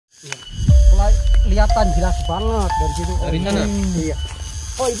Iya. Kelihatan jelas banget dari situ. Dari sana? Iya.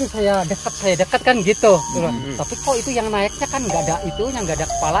 Oh itu saya dekat kan gitu. Tapi kok itu yang naiknya kan nggak ada itunya, nggak ada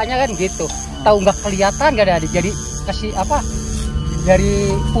kepalanya kan gitu. Tahu nggak kelihatan nggak ada. Jadi kasih apa? Dari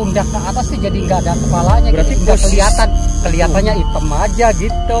pundak ke atas tuh jadi nggak ada kepalanya. Berarti gitu. Nggak kelihatan, kelihatannya hitam aja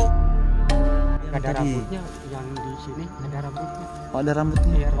gitu. Ada rambutnya yang di sini ada rambutnya. Oh ada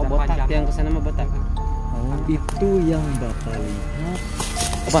rambutnya. Iya, Oh botak, panjang. yang kesana mah botak. Oh itu yang bapak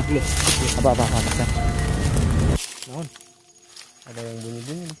lihat. Apa? Apa? Naon? Ada yang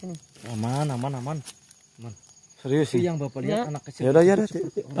bunyi-bunyi di sini. Aman. Serius Itu sih? yang bapak lihat anak kecil. Ya udah.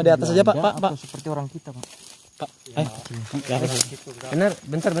 Di atas aja pak. Seperti orang kita pak. Benar,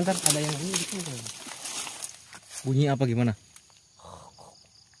 bentar. Ada yang bunyi di sini. Bunyi apa gimana?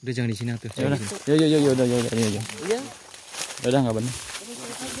 Udah jangan di sini tuh. Ya udah. Udah. Iya. Udah nggak benar.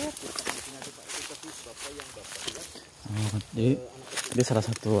 Jadi salah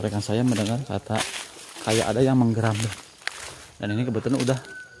satu rekan saya mendengar kata kayak ada yang menggeram. Dan ini kebetulan udah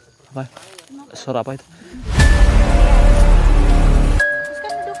apa? Suara apa itu?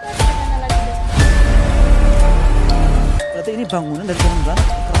 Berarti ini bangunan dari zaman belanda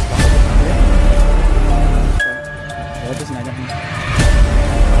keras banget ya. Ya itu sengaja.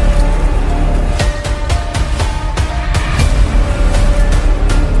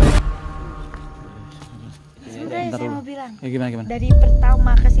 Sebenarnya saya mau bilang, Ya, gimana? dari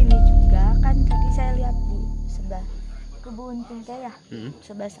pertama ke sini juga kan tadi saya lihat di sebelah kebun teh ya,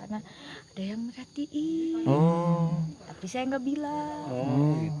 sebelah sana ada yang merhatiin. Oh. Tapi saya nggak bilang.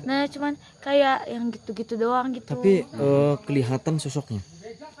 Oh. Nah cuman kayak yang gitu-gitu doang gitu. Tapi kelihatan sosoknya.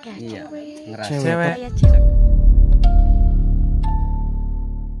 kayak Iya. cewek. Cewek. Kayak cewek.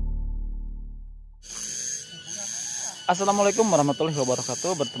 Assalamualaikum warahmatullahi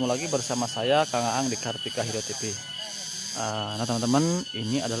wabarakatuh. Bertemu lagi bersama saya Kang Aang di Kartika Hero TV. Nah teman-teman,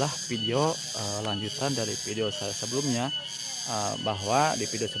 ini adalah video lanjutan dari video saya sebelumnya, bahwa di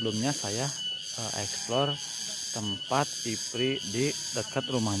video sebelumnya saya explore tempat Ipri di dekat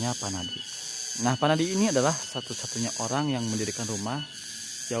rumahnya Pak Nadi. Nah Pak Nadi ini adalah satu-satunya orang yang mendirikan rumah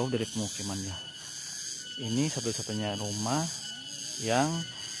jauh dari pemukimannya. Ini satu-satunya rumah yang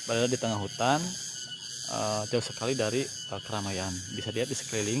berada di tengah hutan, jauh sekali dari keramaian. Bisa dilihat di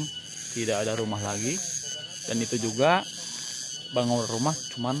sekeliling tidak ada rumah lagi, dan itu juga bangunan rumah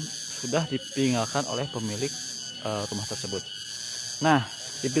cuman sudah ditinggalkan oleh pemilik rumah tersebut. Nah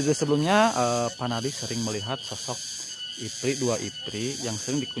di video sebelumnya Pak Nadi sering melihat sosok dua Ipri yang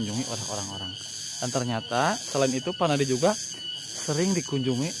sering dikunjungi oleh orang-orang, dan ternyata selain itu Pak Nadi juga sering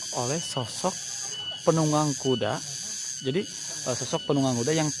dikunjungi oleh sosok penunggang kuda. Jadi sosok penunggang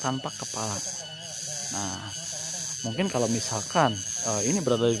kuda yang tanpa kepala. Nah, mungkin kalau misalkan ini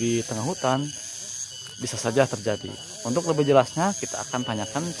berada di tengah hutan, bisa saja terjadi. Untuk lebih jelasnya, kita akan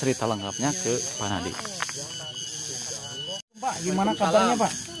tanyakan cerita lengkapnya ke Pak Nadi. Pak, gimana kabarnya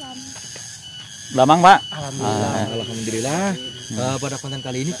Pak? Lamang Pak. Alhamdulillah. Pada konten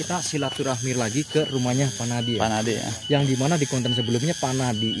kali ini kita silaturahmi lagi ke rumahnya Pak Nadi. Pak Nadi ya. Yang dimana di konten sebelumnya Pak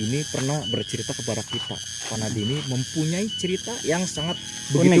Nadi ini pernah bercerita kepada kita. Pak Nadi ini mempunyai cerita yang sangat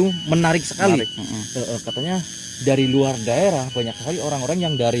begitu menarik sekali. Katanya dari luar daerah, banyak sekali orang-orang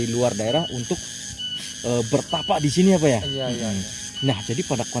yang dari luar daerah untuk bertapak di sini apa ya? Iya. Nah jadi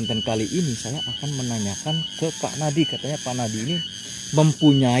pada konten kali ini saya akan menanyakan ke Pak Nadi. Katanya Pak Nadi ini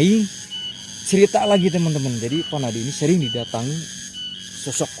mempunyai cerita lagi teman-teman. Jadi Pak Nadi ini sering didatangi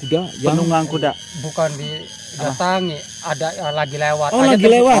sosok kuda yang Penunggang kuda. bukan didatangi, ada lagi lewat. Oh, lagi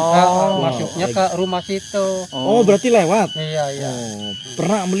lewat. Masuknya ke rumah situ. Oh, berarti lewat. Iya. Oh,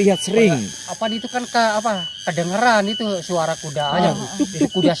 pernah melihat sering. Apa itu kan kedengeran itu suara kudanya. Itu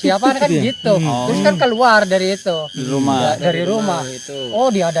kuda siapa kan gitu. Terus kan keluar dari itu. Di rumah. Dari rumah. Itu. Oh,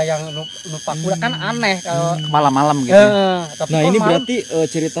 dia ada yang lupa kuda kan aneh kalau Malam-malam gitu. tapi Nah kok ini malam- berarti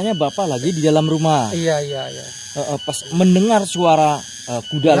ceritanya Bapak lagi di dalam rumah. Iya. Pas mendengar suara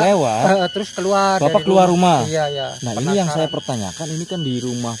kuda lewat, Terus keluar. Bapak dari keluar rumah. Iya. Nah ini yang saya pertanyakan, ini kan di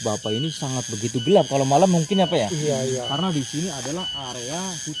rumah Bapak ini sangat begitu gelap. Kalau malam mungkin apa ya? Iya. Karena di sini adalah area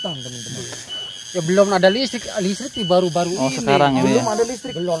hutan teman-teman. Ya belum ada listrik baru-baru ini. Sekarang ini belum ya? ada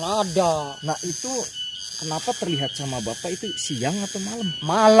listrik. Belum ada. Nah itu kenapa terlihat sama Bapak itu siang atau malam?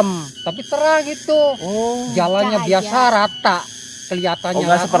 Malam, tapi terang itu. Oh. Jalannya Cahaya. biasa rata. kelihatannya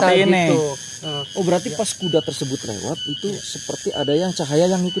nggak rata seperti ini. gitu. Oh berarti pas kuda tersebut lewat itu seperti ada yang cahaya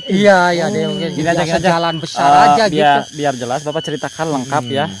yang ngikutin. Iya, ada yang Gini aja, jalan besar aja gitu. Biar jelas Bapak ceritakan lengkap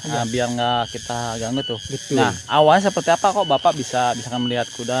ya, biar nggak kita ganggu tuh. Betul. Nah, awalnya seperti apa kok Bapak bisa melihat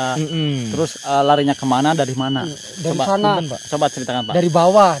kuda? Terus larinya kemana, dari mana? Dari Coba, sana, coba ceritakan Pak. dari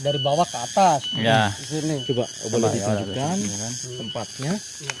bawah ke atas. Ya. Di sini. Coba boleh ditunjukkan tempatnya.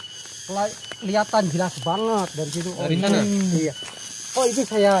 Kelihatan jelas banget dari situ. Dari mana? Iya. Oh itu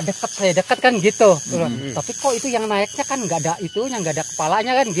saya dekat kan gitu. Tapi kok itu yang naiknya kan nggak ada itunya, nggak ada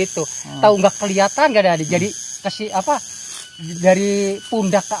kepalanya kan gitu. Tahu nggak kelihatan, nggak ada. Jadi kasih apa? Dari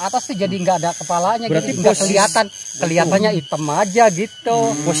pundak ke atas tuh jadi nggak ada kepalanya. Berarti gitu. Nggak kelihatan, kelihatannya hitam aja gitu.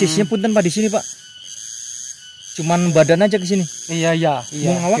 Posisinya punten Pak di sini Pak. Cuman badan aja ke sini. Iya.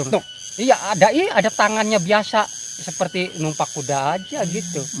 Mau ngawak tok. Iya ada tangannya biasa seperti numpak kuda aja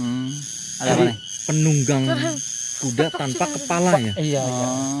gitu. Ada apa nih? Penunggang kuda tanpa kepala ya. Iya.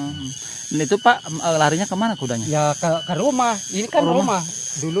 Dan itu Pak larinya kemana kudanya? Ya ke rumah. Ini kan rumah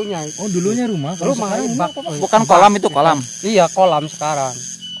dulunya. Oh dulunya rumah. Kalau Rumah sekarang bak, Bukan kolam itu kolam. Iya kolam sekarang.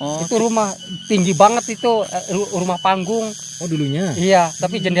 Oh, Itu rumah tinggi banget itu rumah panggung. Oh dulunya. Iya,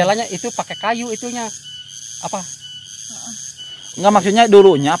 tapi jendelanya itu pakai kayu itunya. Apa? enggak, maksudnya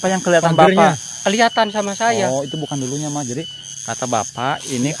dulunya apa yang kelihatan Pagernya. Bapak? Kelihatan sama saya. Oh, itu bukan dulunya mah. Jadi kata Bapak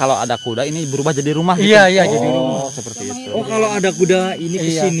ini kalau ada kuda ini berubah jadi rumah gitu. Iya, jadi rumah. Seperti itu. Oh kalau ada kuda ini ke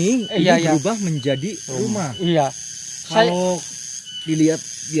Iya. sini Iya. ini berubah menjadi rumah. Iya. Kalau dilihat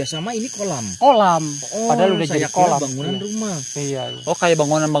biasa mah ini kolam. Kolam. Oh, Padahal udah saya jadi kira kolam. bangunan rumah. Iya. Oh, kayak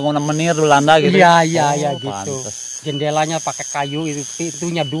bangunan-bangunan menir Belanda gitu. Iya, Oh, gitu. pantes. Jendelanya pakai kayu itu,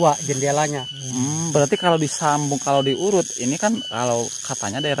 pintunya 2 jendelanya. Berarti kalau disambung, kalau diurut, ini kan kalau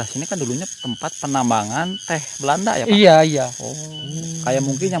katanya daerah sini kan dulunya tempat penambangan teh Belanda ya Pak? Iya. Oh, kayak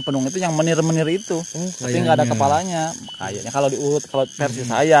mungkin yang penung itu yang menir-menir itu, tapi nggak ada kepalanya. Kayaknya kalau diurut, kalau versi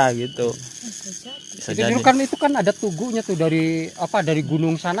saya gitu. Bisa Itu jadi. dulu kan itu kan ada tugunya tuh dari dari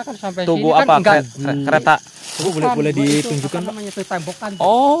gunung sana kan sampai Tugu sini apa? kan Kereta. Boleh ditunjukkan Pak? Namanya itu tembokan.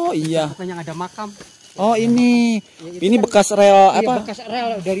 Oh iya. Tembokan yang ada makam. Oh ini Ya, itu ini kan- bekas rel Iya, apa? bekas rel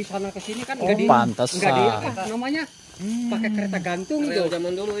dari sana ke sini kan Oh, nggak di pantesan. nggak di apa namanya? Pakai kereta gantung itu.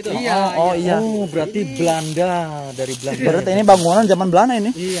 Zaman dulu itu. Iya. Oh iya. Oh berarti Belanda dari Belanda. Berarti ini bangunan zaman Belanda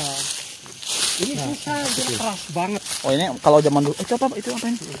ini. Iya. Ini susah, ini keras banget. Oh ini kalau zaman dulu. Itu apa? Itu apa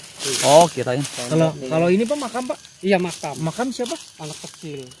ini? Oh kirain. Kalau ini Pak makam Pak. Iya makam. Makam siapa? Anak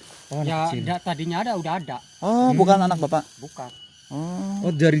kecil. Oh, Ya, kecil. tadinya udah ada. Oh bukan anak Bapak. Bukan. Oh.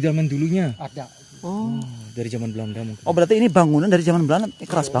 Oh dari zaman dulunya. Ada. Oh. Dari zaman Belanda mungkin. Oh berarti ini bangunan dari zaman Belanda. Ini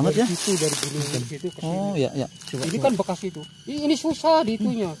keras banget ya. Itu dari gunung itu ke sini. Oh iya iya. Ini kan bekas itu. Ini susah di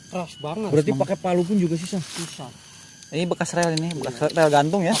itunya, keras banget. Berarti pakai palu pun juga susah. susah. Ini bekas rel ini, bekas rel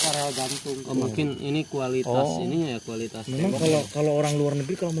gantung ya. Pakai rel gantung. Oh, mungkin ini kualitas ininya ya, kualitas Memang kalau orang luar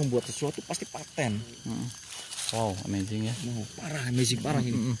negeri kalau membuat sesuatu pasti paten. Wow, amazing ya. Oh, parah, amazing parah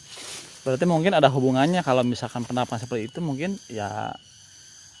ini. Berarti mungkin ada hubungannya kalau misalkan pendapat seperti itu mungkin ya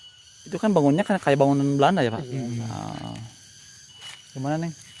itu kan bangunnya kan kayak bangunan Belanda ya Pak. Nah, gimana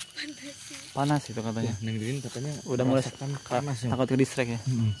Neng? Panas itu katanya. Neng Didin katanya Udah mulai panas ya. takut ke distrek ya.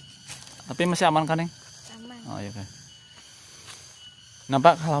 Tapi masih aman kan Neng? Aman. Oh iya kan. Nah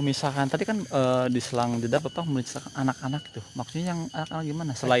Pak, kalau misalkan tadi kan di selang jeda Bapak menceritakan anak-anak itu, maksudnya yang anak-anak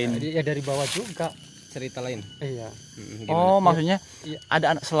gimana? Selain Ya dari bawah juga. cerita lain. Iya. oh maksudnya Iya.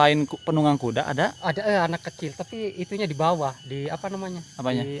 ada selain penunggang kuda ada Ada anak kecil tapi itunya di bawah, di apa namanya?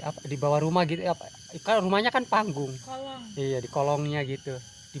 Apanya? Di bawah rumah gitu. Kan rumahnya kan panggung. Kolong. Iya, di kolongnya gitu.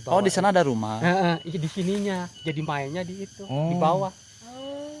 Di oh di sana ada rumah. di sininya. Jadi mainnya di itu, di Oh. bawah.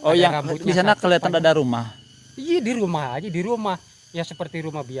 Oh Ada yang rambutnya di sana satu kelihatan panjang. ada rumah. Iya, di rumah aja, di rumah. Ya seperti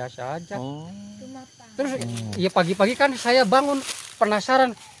rumah biasa aja. Oh. Rumah pang. Terus ya pagi-pagi kan saya bangun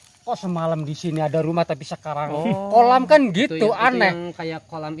penasaran, kok semalam di sini ada rumah tapi sekarang kolam kan gitu, Itu aneh. yang kayak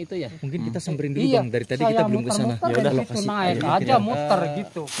kolam itu ya. Mungkin kita samperin dulu Iya, Bang, dari tadi saya kita belum ke sana. muter-muter Ya dari udah situ lokasi. naik Ayo, aja kita- muter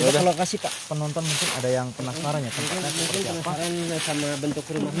gitu. Kita ke lokasi Pak, penonton mungkin ada yang penasaran ya tempatnya Mungkin seperti apa. penasaran sama bentuk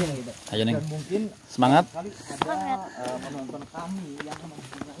rumahnya gitu. Ayo Neng. Dan mungkin Semangat. penonton kami yang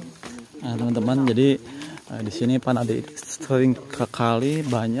Nah teman-teman, jadi di sini Pak Nadi sering kali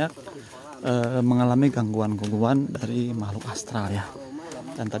banyak mengalami gangguan-gangguan dari makhluk astral ya.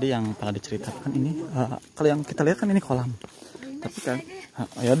 Dan tadi yang pernah diceritakan ini, kalau yang kita lihat kan ini kolam. Tapi kan,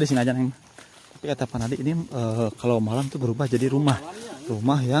 ya di sini aja Neng. Tapi kata Pak Nadi ini kalau malam tuh berubah jadi rumah,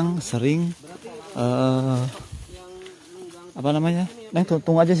 rumah yang sering apa namanya? Neng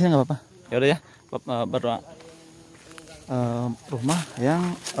tunggu aja sih nggak apa-apa. Ya udah ya, berdoa. Rumah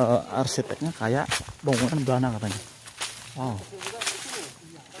yang arsiteknya kayak bangunan Belanda katanya. Wow.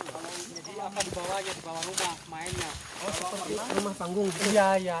 di bawahnya, di bawah rumah mainnya. Oh, seperti rumah panggung gitu. Iya,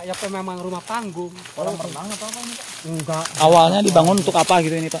 iya, ya memang rumah panggung. Kolam renang atau apa ini Pak? Enggak. Awalnya dibangun untuk apa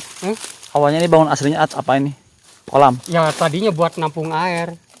gitu ini Pak? Awalnya dibangun aslinya apa ini? Kolam. Ya tadinya buat nampung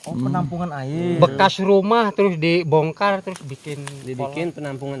air. Oh, penampungan air. Bekas rumah terus dibongkar terus Dibikin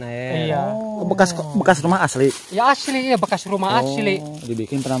penampungan air. Iya. Oh, bekas rumah asli. Ya asli ya bekas rumah asli.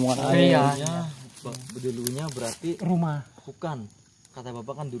 Dibikin penampungan air. Iya. Dulunya berarti Rumah. bukan. Kata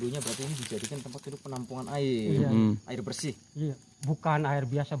Bapak kan dulunya berarti ini dijadikan tempat untuk penampungan air. Iya. Air bersih. Iya. Bukan air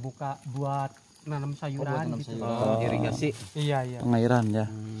biasa buat nanam sayuran nanam gitu. sayuran. Irigasi. Iya, iya. Pengairan ya.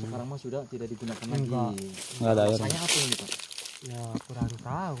 Sekarang mah sudah tidak digunakan Enggak. lagi. Enggak ada air. Rasanya apa ini Pak? Ya kurang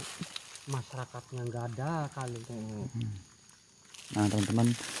tahu. Masyarakatnya nggak ada kali. Nah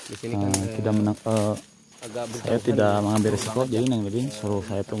teman-teman, Di sini kan tidak menang, agak saya tidak mengambil risiko, jadi Neng Lilin suruh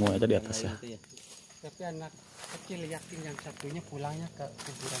saya tunggu aja di atas ya. Tapi anak kecil yakin yang satunya pulangnya ke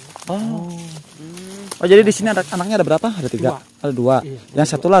kuburan. Oh jadi di sini ada anaknya ada berapa? Ada 3, ada 2. Iya. Yang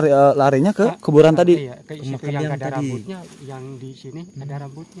satu larinya ke kuburan tadi. Iya, ke situ Makam yang yang ada tadi. rambutnya, yang di sini ada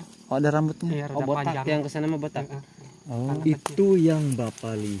rambutnya. Oh ada rambutnya. Iya, Oh, rada botak, panjang. yang kesana mah botak. Oh Itu yang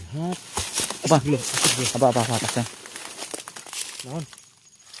Bapak lihat. apa? Apa atasnya?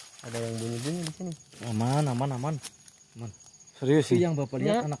 Ada yang bunyi-bunyi di sini. Aman. Serius Itu sih? yang Bapak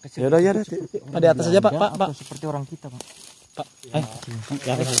lihat anak kecil. Ya udah ya, seperti Pak, di atas aja, Pak, Belanda Pak. atau seperti orang kita Pak. Pak,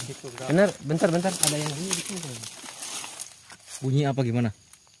 ya atas. Benar, bentar. Ada yang bunyi di sini. Bunyi apa gimana?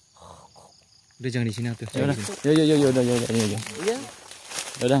 Udah jangan di sini atuh. Ya udah, ya. Iya.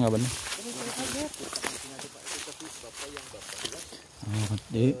 Ya udah nggak benar. Oh,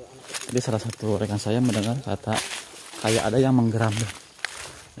 jadi salah satu rekan saya mendengar kata kayak ada yang menggeram deh.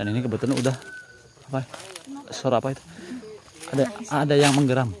 Dan ini kebetulan udah apa? Suara apa itu? Ada yang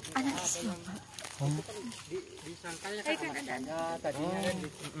menggeram. Anak siapa? Disangkanya kan ada tadinya kan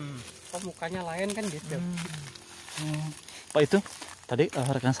gitu. Oh mukanya lain kan gitu. Pak itu tadi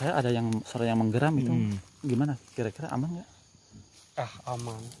rekan saya ada yang suara yang menggeram itu gimana? Kira-kira aman nggak?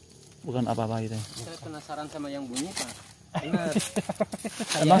 Aman. Bukan apa-apa gitu. Saya penasaran sama yang bunyi, Pak. Benar.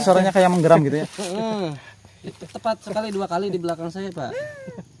 Emang suaranya kayak menggeram gitu ya? Itu tepat sekali 2 kali di belakang saya, Pak.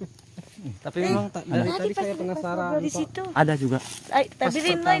 Tapi memang dari tadi saya penasaran. Di situ. Ada juga. Tadi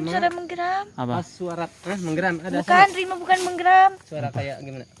Rima itu suara menggeram. Apa? Pas suara menggeram ada Bukan, Rima bukan menggeram. suara kayak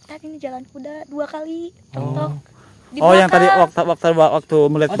gimana? Tadi ini jalan kuda 2 kali. Tok-tok. Di Oh yang tadi belakang. waktu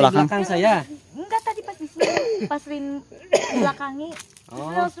melihat Oh, di belakang. belakang saya. Enggak, tadi pas di sini. Pas Rin di belakangi.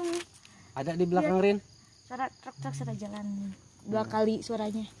 Oh. Langsung Ada di belakang Rin. suara truk-truk suara jalan 2 kali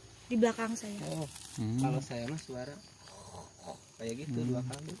suaranya di belakang saya. Oh. Kalau saya mah suara kayak gitu 2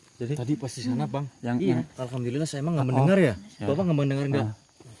 kali. Jadi Tadi pas di sana Bang. yang Alhamdulillah saya emang nggak mendengar ya. Ya. Bapak nggak mendengar enggak?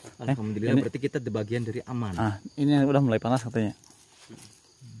 Alhamdulillah ini- berarti kita di bagian dari aman. ini udah mulai panas katanya.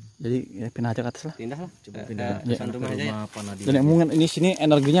 Jadi ya, pindah aja ke atas lah. Pindah lah. Coba pindah ke ke depan rumah aja ya. Pak Nadi. Dan mungkin ini sini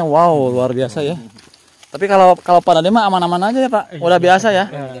energinya wow luar biasa ya. Tapi kalau Pak Nadi mah aman-aman aja ya Pak. Udah biasa ya.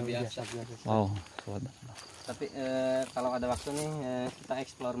 Udah biasa. Wow. Sobat. Tapi kalau ada waktu nih kita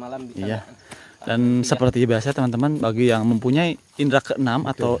explore malam bisa. Iya. Dan seperti biasa teman-teman, bagi yang mempunyai indera keenam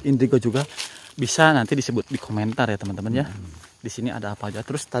atau indigo juga bisa nanti disebut di komentar ya teman-teman ya. Di sini ada apa aja.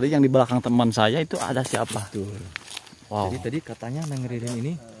 Terus tadi yang di belakang teman saya itu ada siapa? Wow. Jadi tadi katanya Neng Ririn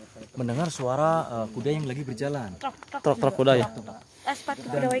ini mendengar suara kuda yang lagi berjalan. Truk-truk kuda ya. Sepatu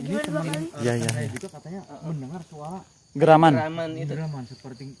kuda wae gimana 2 kali? Iya iya. Saya juga katanya mendengar suara Geraman. Geraman itu. geraman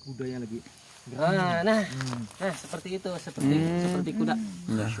seperti kuda yang lagi Nah, seperti itu, seperti kuda.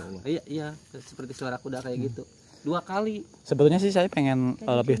 Iya. Iya, seperti suara kuda kayak gitu. 2 kali. Sebetulnya sih saya pengen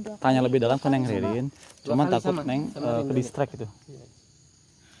lebih tanya lebih dalam ke Neng Ririn. Cuman kali takut sama Neng Ririn. ke distract gitu.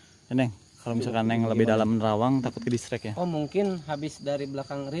 Ya, Neng, kalau misalkan Neng lebih dalam nerawang takut ke distract ya. Oh, mungkin habis dari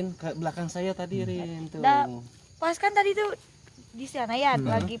belakang Rin ke belakang saya tadi Rin tuh. Pas kan tadi tuh di sana ya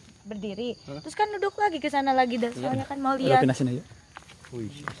lagi berdiri. Terus kan duduk lagi ke sana lagi dah. Soalnya kan mau Udah lihat pindah sini aja.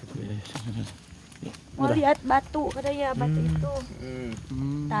 lihat batu katanya batu itu.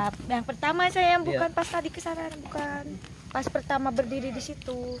 Tapi yang pertama saya yang bukan pas tadi ke sana bukan. Pas pertama berdiri di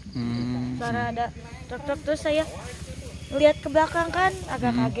situ. Suara ada truk-truk terus saya lihat ke belakang kan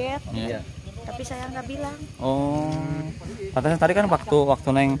agak kaget. Iya. Tapi saya nggak bilang. Oh. Katanya tadi kan waktu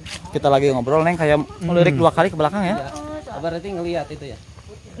Neng kita lagi ngobrol Neng kayak melirik 2 kali ke belakang ya. Berarti ngelihat itu ya?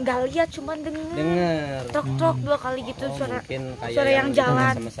 Nggak lihat cuman dengar. Dengar. Truk-truk 2 kali gitu suara. Mungkin kayak suara yang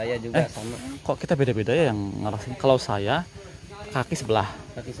jalan. sama saya juga sama. Kok kita beda-beda ya yang ngerasain. Kalau saya kaki sebelah.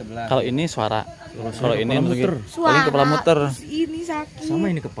 Kaki sebelah. Kalau ini suara ini kepala muter. paling kepala muter. Ini sakit. sama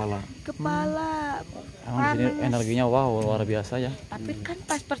ini kepala. Emang di sini energinya wow luar biasa ya. Tapi kan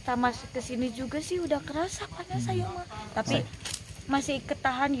pas pertama kesini juga sih udah kerasa panas saya mah. Tapi masih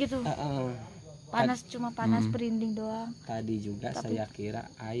ketahan gitu. panas, cuma panas berinding doang. Tadi juga Tapi- saya kira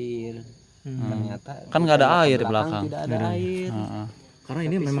air. Ternyata Kan nggak ada kita air di belakang belakang. tidak ada air. Karena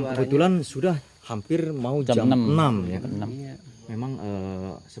ini Tapi memang suaranya- kebetulan sudah hampir mau Jam jam 6 6. ya. Jam 6. Iya. Memang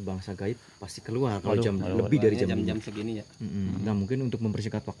sebangsa gaib pasti keluar kalau Waduh, jam waduh, lebih dari Keluarnya jam jam-jam segini ya. Nah mungkin untuk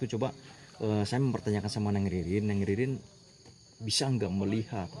mempersingkat waktu coba saya mempertanyakan sama Neng Ririn bisa nggak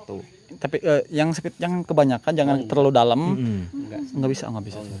melihat atau Tapi yang kebanyakan jangan terlalu dalam. Nggak bisa. nggak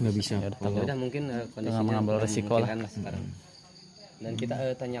bisa. Ya udah, Ya udah mungkin kondisinya mengambil kurang resiko lah. memungkinkan sekarang. Dan kita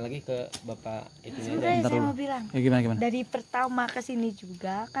tanya lagi ke Bapak itunya aja. Sebenarnya saya mau bilang, Ya gimana? dari pertama ke sini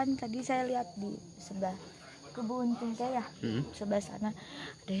juga kan tadi saya lihat di sebelah kebun teh ya, sebelah sana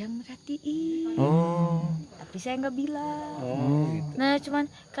ada yang merhatiin. Oh. Tapi saya nggak bilang. Gitu. Nah cuman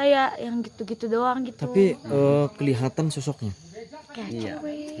kayak yang gitu-gitu doang gitu. Tapi kelihatan sosoknya. kayak Iya,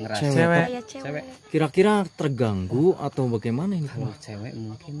 cewek. ngerasa. Cewek. Kayak cewek. Kira-kira terganggu atau bagaimana ini? Kalau cewek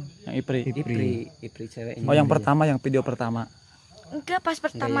mungkin Yang Ipri. Ipri ceweknya. Oh, yang pertama, yang video pertama. Enggak, pas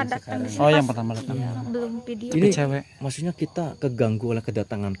pertama yang datang di sekarang. sini. Oh, yang pas- pertama datang. Iya, belum video. Ini cewek. maksudnya kita keganggu oleh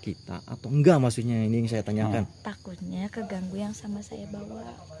kedatangan kita atau enggak, maksudnya ini yang saya tanyakan. Takutnya keganggu yang sama saya bawa.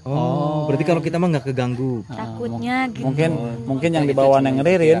 Oh, berarti kalau kita mah nggak keganggu. Takutnya gitu. Mungkin yang dibawa Neng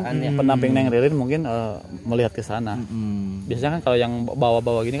Ririn, pendamping Neng Ririn mungkin melihat ke sana. Biasanya kan kalau yang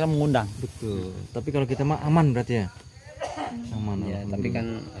bawa-bawa gini kan mengundang. Betul. Tapi kalau kita mah aman berarti ya. Aman. Ya, tapi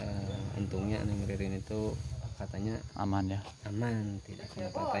kan untungnya Neng Ririn itu katanya Aman ya. aman, tidak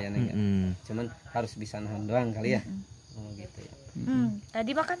kenapa-napa ya Neng ya. Cuman harus bisa nahan doang kali ya. Oh gitu ya.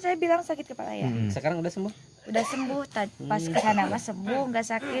 Tadi makan saya bilang sakit kepala ya. Sekarang udah sembuh? Udah sembuh. Pas ke sana mah sembuh, nggak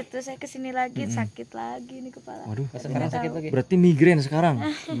sakit. Terus saya kesini lagi sakit lagi nih kepala. Waduh. Sekarang sakit lagi. Berarti migrain sekarang.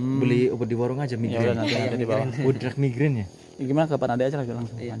 Beli obat di warung aja Ya migrain. udah nanti di bawah. Udah migrain ya. Ya, gimana ke Pak Nadi aja langsung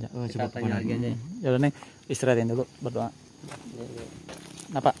aja. Oh, Kita coba tanya lagi aja. Ya udah nih, istirahatin dulu, berdoa.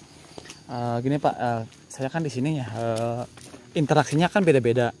 Nah Pak, gini Pak, saya kan di sini ya interaksinya kan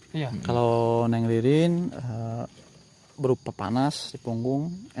beda-beda. Iya. Kalau Neng Ririn berupa panas di punggung,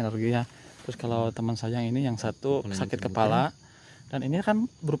 energinya. Terus kalau teman saya yang ini yang satu sakit kepala, dan ini kan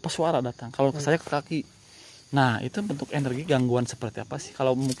berupa suara datang. Kalau saya ke kaki. Nah itu bentuk energi gangguan seperti apa sih?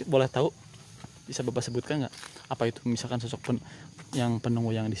 Kalau mungkin boleh tahu, bisa Bapak sebutkan nggak? Apa itu misalkan sosok yang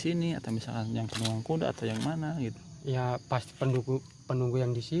penunggu yang di sini, atau misalkan yang penunggu kuda, atau yang mana gitu? Ya pasti penunggu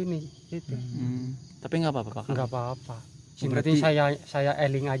yang di sini gitu. Tapi nggak apa-apa Pak. Enggak apa-apa. Berarti saya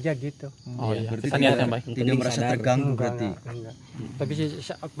eling aja gitu. Oh iya, berarti kita niat yang baik. Tidak merasa terganggu berarti. Enggak. Tapi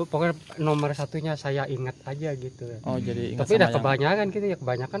pokoknya nomor satunya saya ingat aja gitu. Oh jadi ingat Tapi udah sama kebanyakan gitu ya,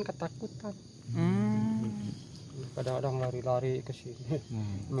 kebanyakan ketakutan. yang... Pada orang lari-lari ke sini.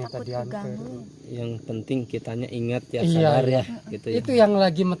 Minta Takut diantar. keganggu. Yang penting kitanya ingat ya, Iya, sadar iya. ya gitu ya. Itu yang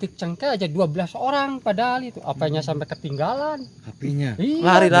lagi metik cengkeh aja 12 orang padahal itu. Apanya sampai ketinggalan. HP-nya. Iya,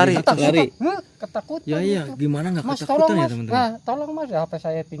 Lari-lari. Lari. Ketakutan. Ya iya, gitu. gimana nggak Mas tolong ketakutan ya mas, teman-teman? nah tolong mas, apa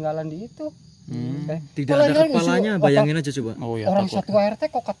saya tinggalan di itu? Tidak Kalau ada yang kepalanya, isi- bayangin aja coba. Oh iya. Orang takut. satu RT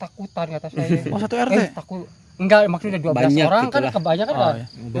kok ketakutan kata saya. Oh satu RT. Takut. Enggak, maksudnya 12 Banyak orang kan gitulah. kebanyakan Oh, kan. iya.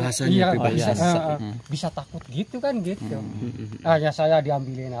 Bahasanya Iya, pribadi. bisa takut gitu kan gitu. Ya saya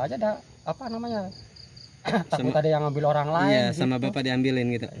diambilin aja dah apa namanya? Takut ada yang ngambil orang lain. Iya, gitu. sama Bapak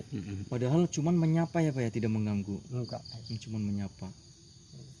diambilin gitu. Padahal cuman menyapa ya Pak ya, tidak mengganggu. Enggak. Cuman menyapa.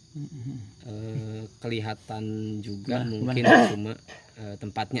 Kelihatan juga Gimana? mungkin cuma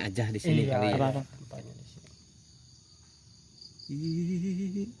tempatnya aja di sini Iya, kali ya. Apa-apa? tempatnya di sini.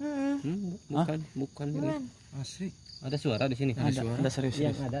 Bukan ini. Bukan. Asli. Ada suara di sini. Ada serius.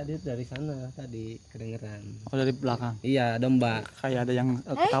 Yang ada dia dari sana tadi kedengeran. Oh dari belakang. Iya, domba. Kayak ada yang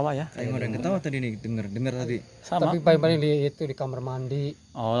ketawa ya. Kayak orang ketawa tadi nih, dengar tadi. Sama. Tapi paling-paling di itu di kamar mandi.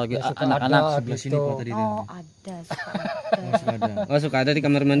 Oh lagi Ya, suka anak-anak. ada Sebelah sini gitu. Pak tadi. Oh ada. Masih ada. Oh, suka ada di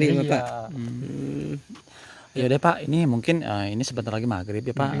kamar mandi Bapak. Ya deh Pak, ini mungkin ini sebentar lagi maghrib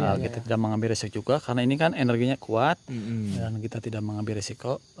ya Pak. Kita tidak mengambil resiko juga karena ini kan energinya kuat dan kita tidak mengambil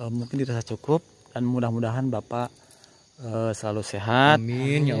resiko. Mungkin dirasa cukup dan mudah-mudahan Bapak selalu sehat.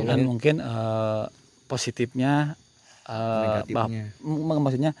 Amin ya Allah. Dan mungkin positifnya Negatifnya.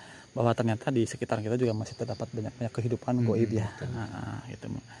 maksudnya bahwa ternyata di sekitar kita juga masih terdapat banyak kehidupan goib ya. Nah,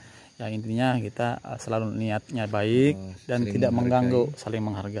 gitu. Ya intinya kita selalu niatnya baik dan saling tidak menghargai. mengganggu, saling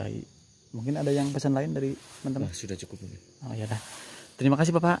menghargai. Mungkin ada yang pesan lain dari teman-teman? Wah, sudah cukup. Oh ya dah. Terima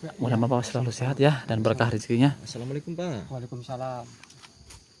kasih Bapak. Mudah-mudahan Bapak selalu sehat ya dan berkah rezekinya. Assalamualaikum Pak. Waalaikumsalam.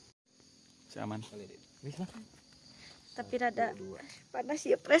 Aman. Tapi rada panas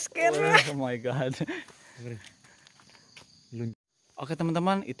ya presker. Oh my god. Oke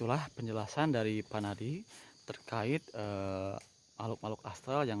teman-teman, itulah penjelasan dari Pak Nadi terkait makhluk-makhluk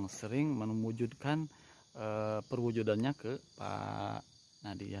astral yang sering mewujudkan perwujudannya ke Pak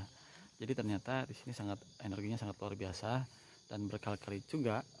Nadi ya. Jadi ternyata di sini energinya sangat luar biasa, dan berkali-kali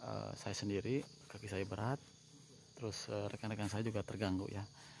juga saya sendiri kaki saya berat, terus rekan-rekan saya juga terganggu ya.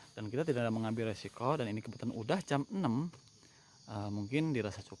 Dan kita tidak mengambil resiko, dan ini kebetulan udah jam 6. Mungkin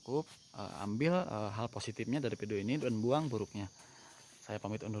dirasa cukup, ambil hal positifnya dari video ini dan buang buruknya. Saya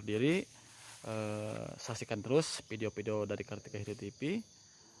pamit undur diri. Saksikan terus video-video dari Kartika Hiro TV.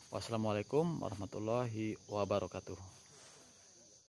 Wassalamualaikum warahmatullahi wabarakatuh.